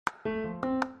Now,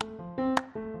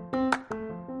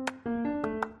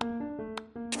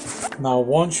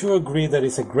 won't you agree that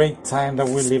it's a great time that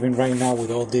we're living right now with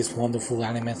all these wonderful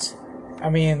animes? I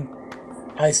mean,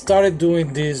 I started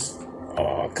doing this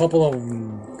a couple of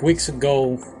weeks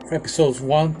ago, episodes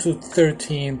 1 to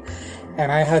 13,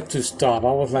 and I had to stop.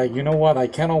 I was like, you know what, I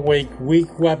cannot wait week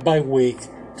by week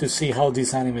to see how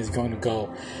this anime is going to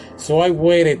go. So I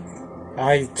waited.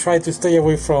 I tried to stay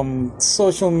away from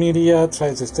social media,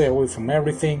 tried to stay away from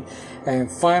everything,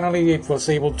 and finally it was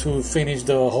able to finish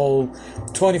the whole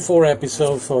 24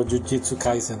 episodes for Jujutsu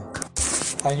Kaisen.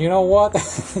 And you know what?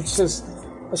 I just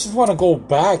want to go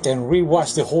back and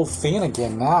rewatch the whole thing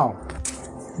again now.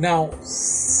 Now,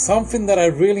 something that I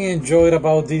really enjoyed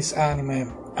about this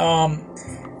anime,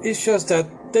 it's just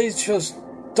that they just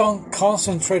don't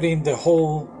concentrate in the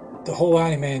whole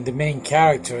anime and the main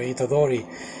character, Itadori.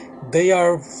 They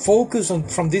are focused on,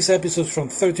 from these episodes from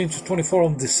 13 to 24,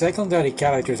 on the secondary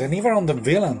characters and even on the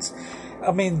villains.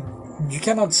 I mean, you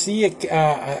cannot see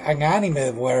an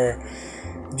anime where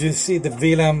you see the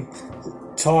villain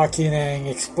talking and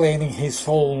explaining his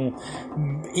whole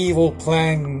evil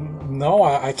plan. No,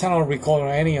 I cannot recall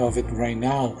any of it right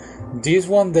now. This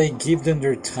one, they give them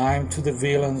their time to the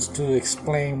villains to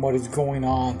explain what is going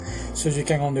on so you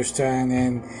can understand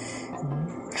and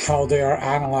how they are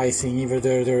analyzing even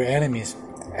their enemies.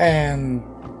 And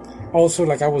also,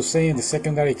 like I was saying, the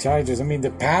secondary characters, I mean,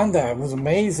 the panda was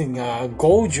amazing.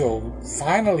 Gojo,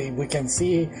 finally we can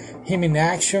see him in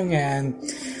action. And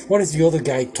what is the other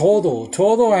guy? Todo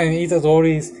and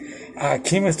Itadori's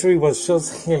chemistry was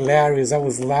just hilarious. I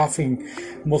was laughing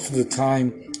most of the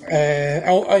time.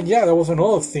 Yeah, that was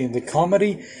another thing, the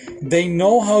comedy. They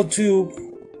know how to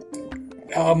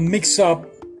mix up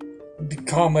the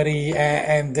comedy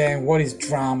and then what is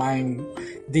drama, and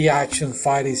the action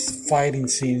fighting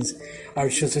scenes are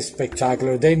just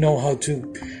spectacular. They know how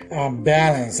to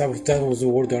balance. That was the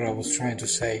word that I was trying to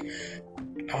say.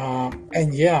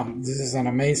 And yeah, this is an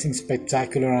amazing,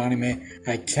 spectacular anime.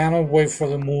 I cannot wait for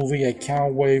the movie. I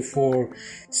cannot wait for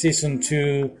season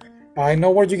 2. I know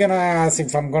what you're gonna ask,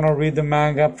 if I'm gonna read the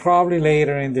manga. Probably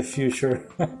later in the future.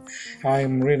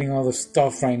 I'm reading all the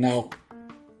stuff right now.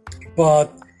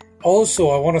 But also,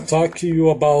 I want to talk to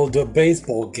you about the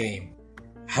baseball game.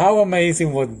 How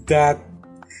amazing was that?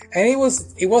 And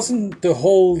it wasn't the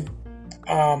whole,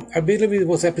 I believe it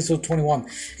was episode 21.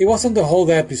 It wasn't the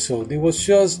whole episode. It was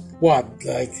just,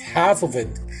 like half of it.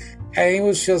 And it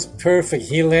was just perfect,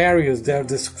 hilarious. The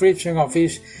description of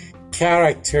each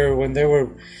character, when they were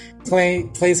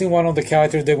placing one of the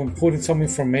characters, they were putting some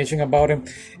information about him.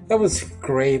 That was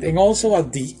great. And also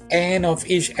at the end of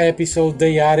each episode,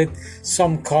 they added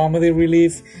some comedy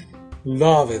relief.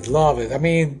 Love it. I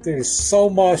mean, there is so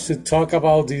much to talk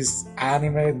about this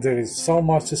anime. There is so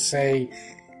much to say.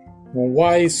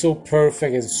 Why it's so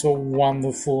perfect and so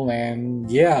wonderful. And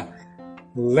yeah,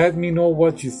 let me know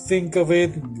what you think of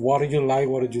it. What did you like?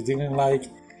 What did you didn't like?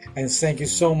 And thank you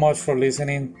so much for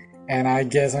listening. And I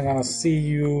guess I'm gonna see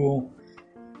you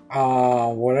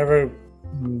wherever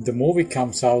the movie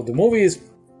comes out. The movie is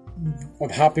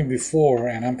what happened before,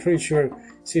 and I'm pretty sure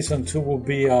season 2 will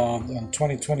be on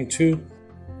 2022.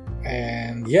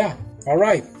 And yeah,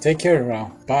 alright, take care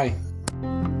now. Bye.